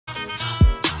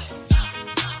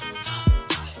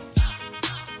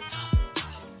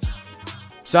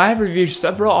So I have reviewed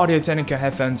several Audio-Technica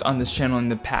headphones on this channel in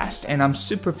the past, and I'm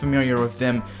super familiar with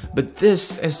them, but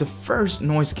this is the first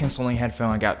noise cancelling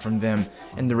headphone I got from them,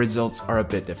 and the results are a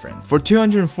bit different. For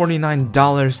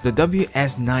 $249, the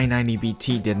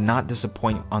WS990BT did not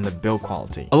disappoint on the build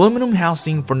quality. Aluminum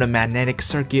housing for the magnetic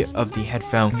circuit of the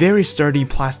headphone, very sturdy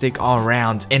plastic all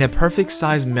around, and a perfect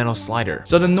size metal slider.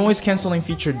 So the noise cancelling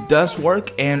feature does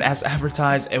work, and as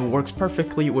advertised, it works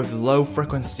perfectly with low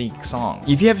frequency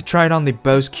songs. If you have tried on the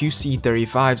Bose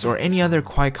QC35s or any other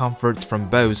quiet comforts from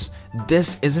Bose,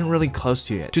 this isn't really close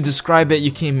to it. To describe it,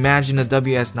 you can imagine the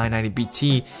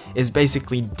WS990BT is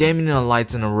basically dimming the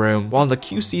lights in a room, while the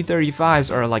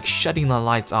QC35s are like shutting the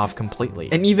lights off completely.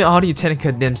 And even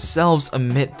Audio-Technica themselves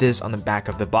admit this on the back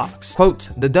of the box. Quote,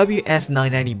 the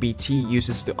WS990BT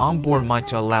uses the onboard mic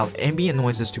to allow ambient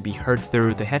noises to be heard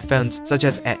through the headphones, such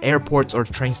as at airports or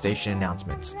train station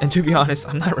announcements. And to be honest,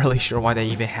 I'm not really sure why they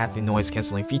even have a noise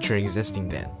cancelling feature existing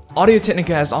then.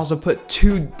 Audio-Technica has also put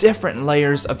two different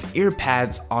layers of ear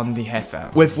pads on the headphone,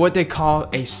 with what they call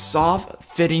a soft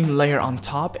fitting layer on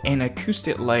top and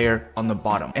acoustic layer on the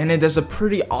bottom, and it does a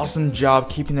pretty awesome job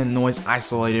keeping the noise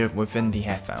isolated within the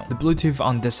headphone. The Bluetooth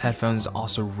on this headphone is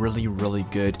also really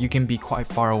good. You can be quite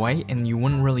far away and you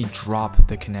wouldn't really drop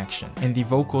the connection, and the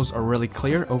vocals are really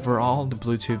clear. Overall, the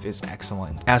Bluetooth is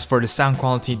excellent. As for the sound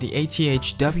quality, the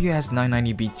ATH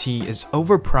WS990BT is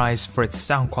overpriced for its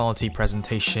sound quality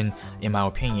presentation, in my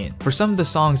opinion. For some of the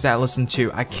songs that I listen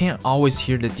to, I can't always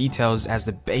hear the details as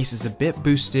the bass is a bit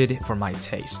boosted for my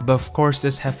taste. But of course,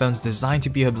 this headphone's designed to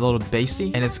be a little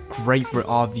bassy, and it's great for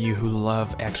all of you who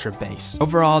love extra bass.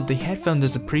 Overall, the headphone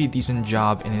does a pretty decent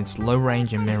job in its low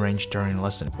range and mid range during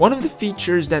listening. One of the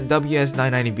features that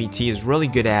WS990BT is really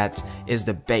good at is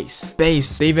the bass. They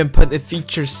even put the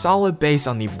feature solid bass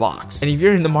on the box. And if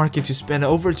you're in the market to spend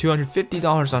over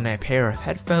 $250 on a pair of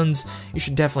headphones, you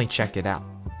should definitely check it out.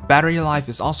 Battery life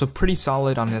is also pretty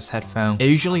solid on this headphone. It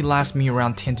usually lasts me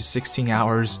around 10 to 16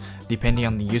 hours depending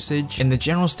on the usage, and the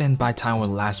general standby time will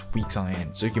last weeks on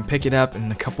end. So you can pick it up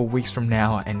in a couple weeks from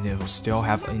now and it will still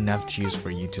have enough juice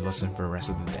for you to listen for the rest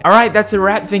of the day. Alright, that's a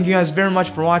wrap. Thank you guys very much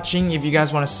for watching. If you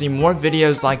guys want to see more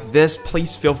videos like this,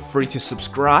 please feel free to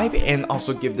subscribe and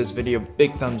also give this video a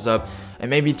big thumbs up, and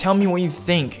maybe tell me what you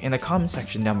think in the comment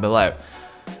section down below.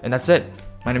 And that's it.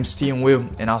 My name is Wu,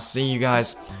 and I'll see you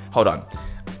guys. Hold on.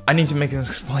 I need to make this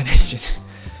explanation.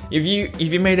 If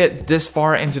you made it this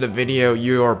far into the video,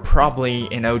 you are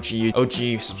probably an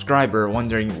OG subscriber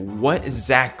wondering what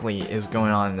exactly is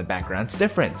going on in the background. It's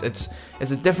different. It's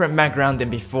a different background than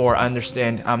before. I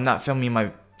understand I'm not filming in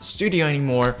my studio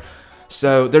anymore,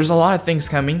 so there's a lot of things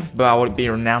coming, but I will be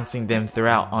announcing them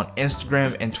throughout on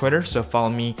Instagram and Twitter. So follow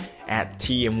me at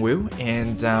TMWoo,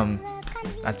 and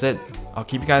that's it. I'll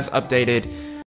keep you guys updated.